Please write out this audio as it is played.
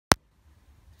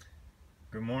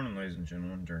Good morning, ladies and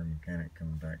gentlemen. Jerry Mechanic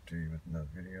coming back to you with another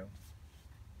video.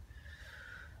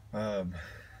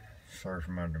 Sorry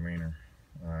for my demeanor.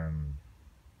 I'm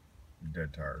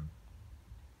dead tired,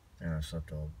 and I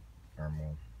slept a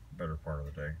better part of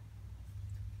the day.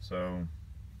 So,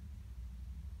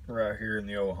 right here in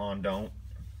the old Honda,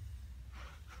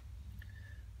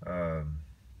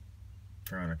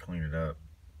 trying to clean it up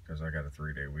because I got a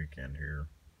 3-day weekend here,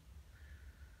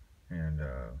 and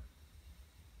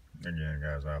again,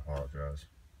 guys, I apologize.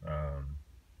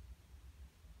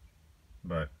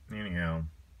 But anyhow,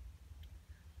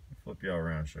 I'll flip y'all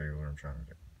around and show you what I'm trying to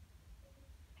do.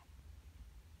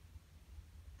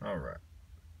 Alright.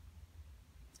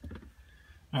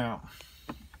 Now,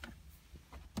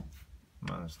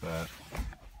 minus that,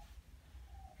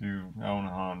 if you own a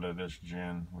Honda this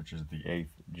gen, which is the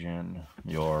 8th gen,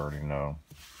 you'll already know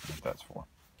what that's for.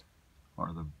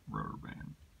 Or the rotor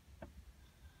band.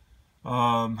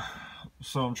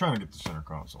 So I'm trying to get the center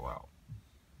console out.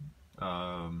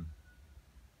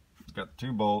 Got the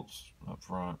 2 bolts up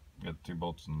front, got the 2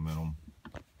 bolts in the middle.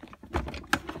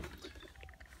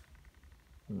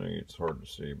 Maybe it's hard to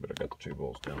see, but I got the 2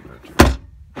 bolts down there too.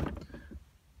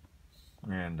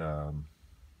 And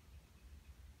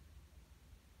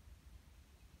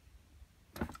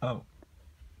oh,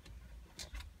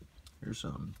 here's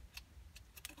something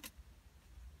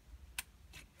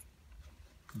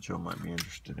that y'all might be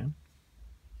interested in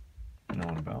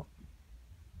knowing about.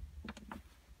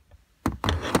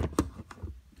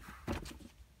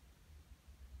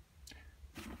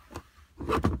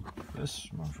 This,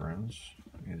 my friends,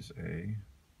 is a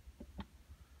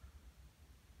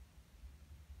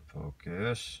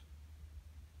focus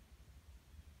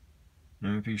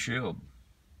MP shield,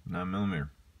 9mm.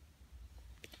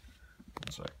 One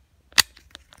sec.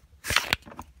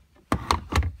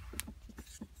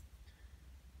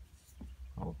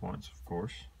 All the points, of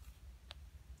course,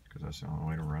 because that's the only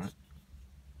way to run it.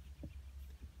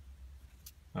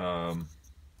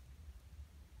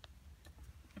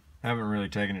 Haven't really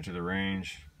taken it to the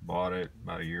range. Bought it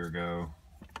about a year ago.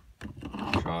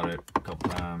 Shot it a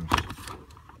couple times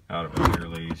out of a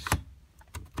release,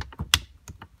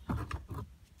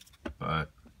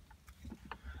 but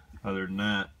other than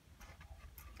that,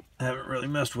 I haven't really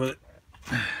messed with it.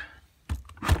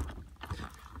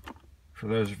 For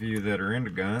those of you that are into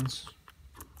guns,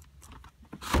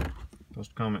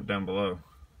 post a comment down below.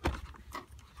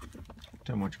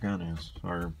 Tell me what your gun is,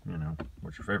 or you know,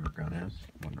 what your favorite gun is,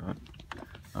 whatnot.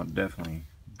 I'd definitely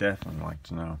like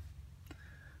to know.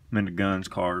 I'm into guns,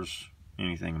 cars,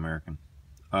 anything American.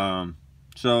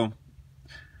 So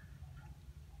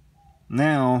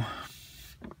now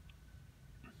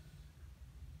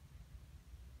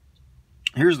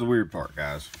here's the weird part,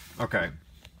 guys. Okay.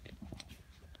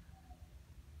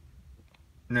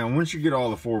 Now once you get all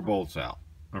the 4 bolts out,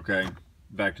 okay,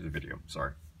 back to the video,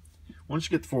 sorry. Once you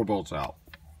get the 4 bolts out,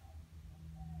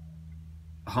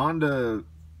 Honda,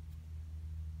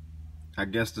 I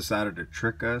guess, decided to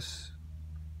trick us.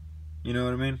 You know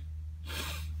what I mean?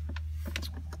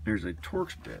 Here's a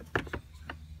Torx bit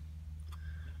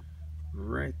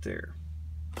right there.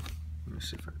 Let me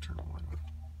see if I can turn the light on.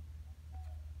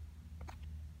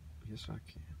 Yes, I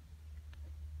can.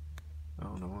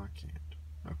 Oh, no, I can't.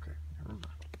 Okay, never mind.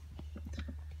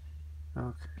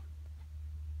 Okay.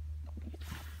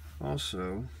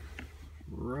 Also,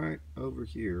 right over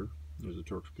here, there's a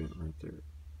Torx pin right there.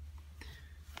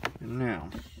 And now,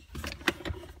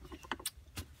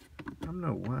 I'm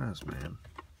no wise man,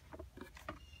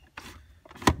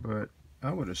 but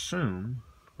I would assume,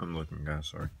 I'm looking, guys,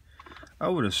 sorry. I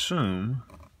would assume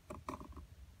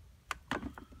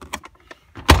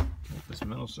that this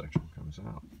middle section comes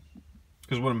out.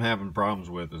 Because what I'm having problems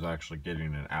with is actually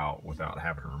getting it out without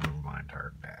having to remove my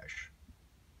entire dash.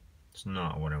 It's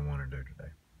not what I want to do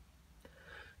today.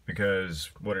 Because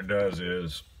what it does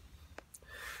is,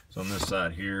 it's on this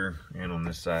side here and on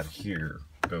this side here,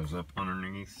 goes up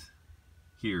underneath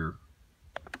here.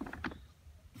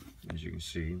 As you can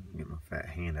see, get my fat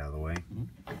hand out of the way.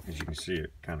 As you can see,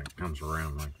 it kind of comes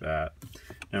around like that.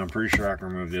 Now I'm pretty sure I can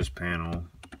remove this panel.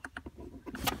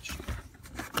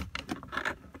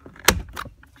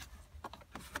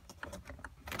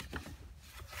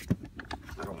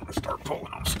 I don't want to start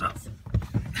pulling on stuff.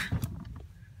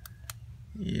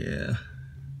 Yeah.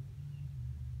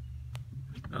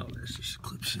 Oh, there's just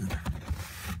clips in there.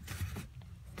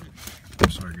 I'm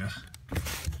sorry, guys.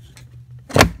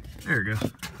 There we go.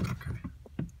 Okay.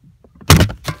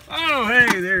 Oh,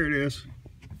 hey, there it is.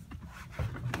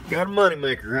 Got a money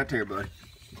maker right there, buddy.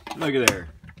 Look at there.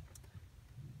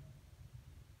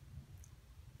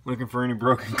 Looking for any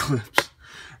broken clips.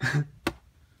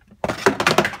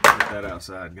 that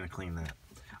outside. I'm gonna clean that.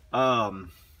 I'll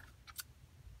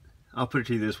put it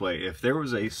to you this way: if there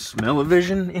was a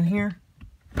smell-o-vision in here,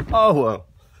 oh well,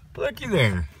 looky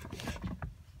there.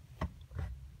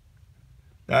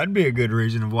 That'd be a good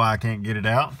reason of why I can't get it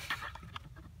out.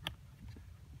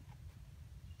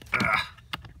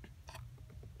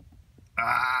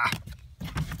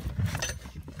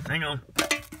 Hang on.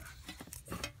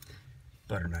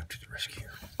 Butter knife to the rescue.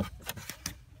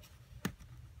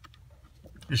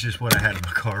 It's just what I had in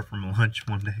my car from lunch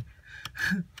one day.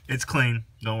 It's clean.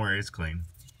 Don't worry, it's clean.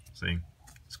 See?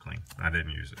 It's clean. I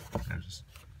didn't use it. I just,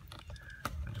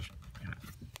 you know.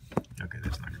 Okay,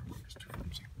 that's not gonna work. It's too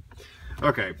flimsy.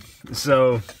 Okay,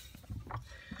 so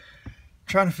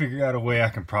trying to figure out a way I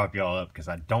can prop y'all up because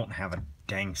I don't have a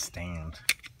dang stand.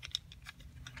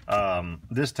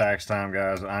 This tax time,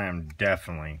 guys, I am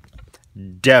definitely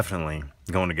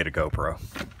going to get a GoPro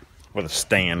with a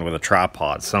stand, with a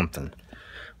tripod, something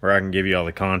where I can give you all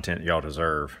the content y'all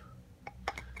deserve.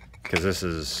 Because this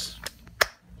is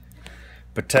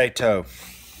potato.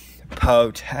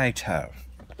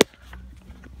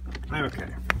 Okay.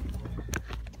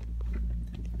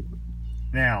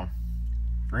 Now,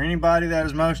 for anybody that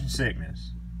has motion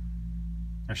sickness,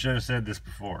 I should have said this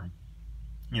before.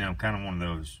 You know, kind of one of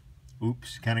those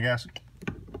oops kind of guys.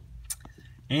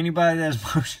 Anybody that has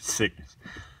motion sickness,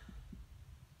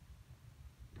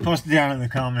 post it down in the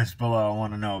comments below. I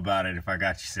want to know about it, if I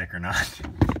got you sick or not.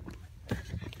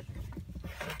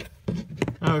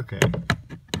 Okay.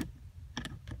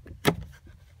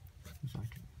 If I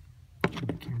can turn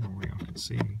the camera where y'all can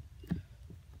see me.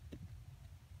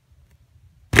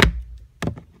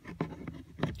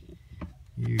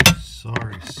 You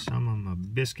sorry son of a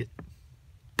biscuit.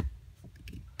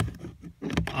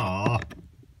 Aw.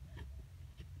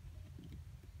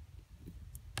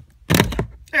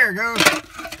 There it goes.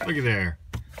 Look at there.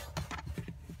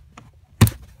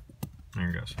 There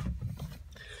it goes.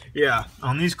 Yeah,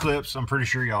 on these clips, I'm pretty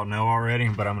sure y'all know already,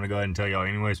 but I'm going to go ahead and tell y'all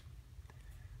anyways.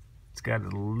 It's got a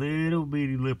little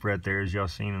bitty lip right there, as y'all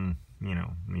seen, you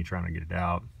know, me trying to get it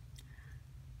out.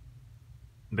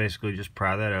 Basically, just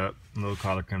pry that up. A little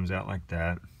collar comes out like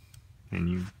that, and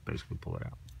you basically pull it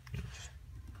out. You know, just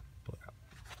pull it out.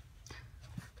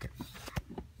 Okay.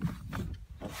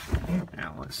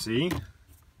 Now, let's see.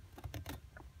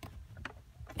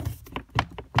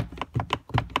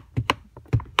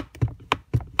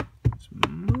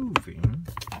 Moving.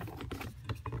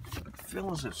 I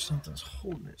feel as if something's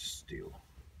holding it still.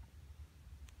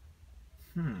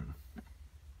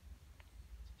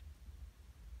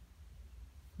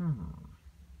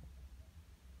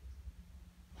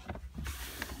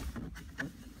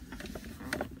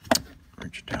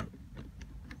 Reach it down.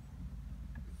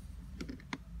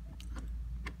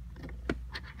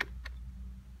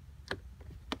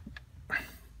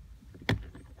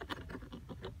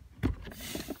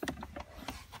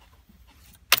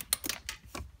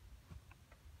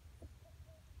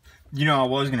 You know, I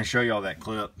was going to show y'all that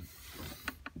clip,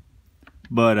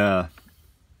 but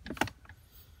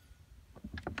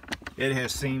it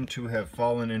has seemed to have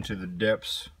fallen into the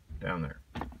depths down there.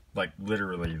 Like,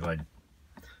 literally, like,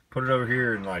 put it over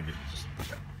here and, like, it just,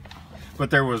 but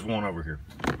there was one over here.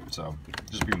 So,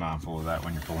 just be mindful of that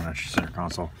when you're pulling out your center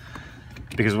console.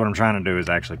 Because what I'm trying to do is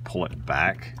actually pull it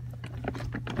back.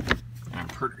 I'm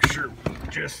pretty sure we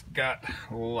just got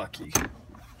lucky.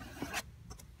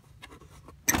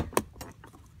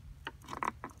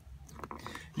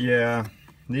 Yeah,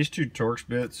 these two Torx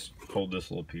bits hold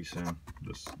this little piece in.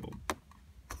 This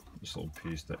little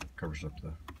piece that covers up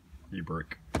the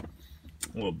e-brake. A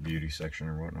little beauty section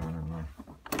or whatnot, I don't know.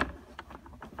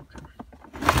 Okay.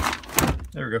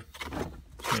 There we go.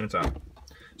 And it's out.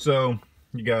 So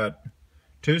you got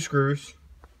two screws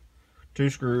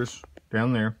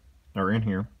down there, or in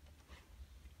here.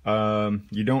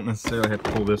 You don't necessarily have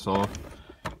to pull this off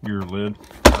your lid.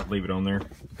 I'd leave it on there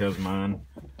because mine,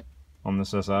 on this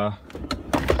SI,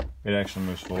 it actually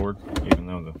moves forward, even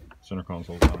though the center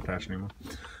console is not attached anymore.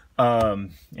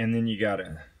 And then you got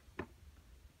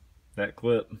that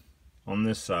clip on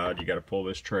this side. You got to pull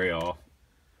this tray off.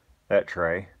 That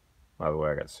tray, by the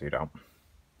way, I got the seat out.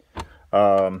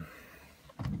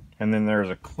 And then there's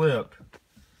a clip.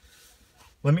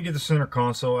 Let me get the center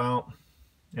console out,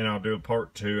 and I'll do a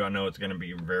part two. I know it's going to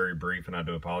be very brief, and I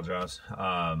do apologize.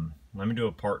 Let me do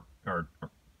a part, or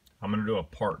I'm going to do a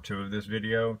part two of this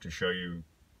video to show you,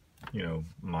 you know,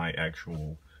 my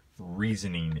actual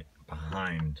reasoning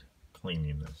behind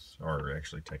cleaning this, or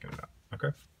actually taking it out. Okay?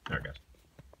 All right, guys.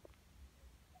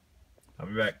 I'll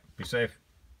be back. Be safe.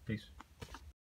 Peace.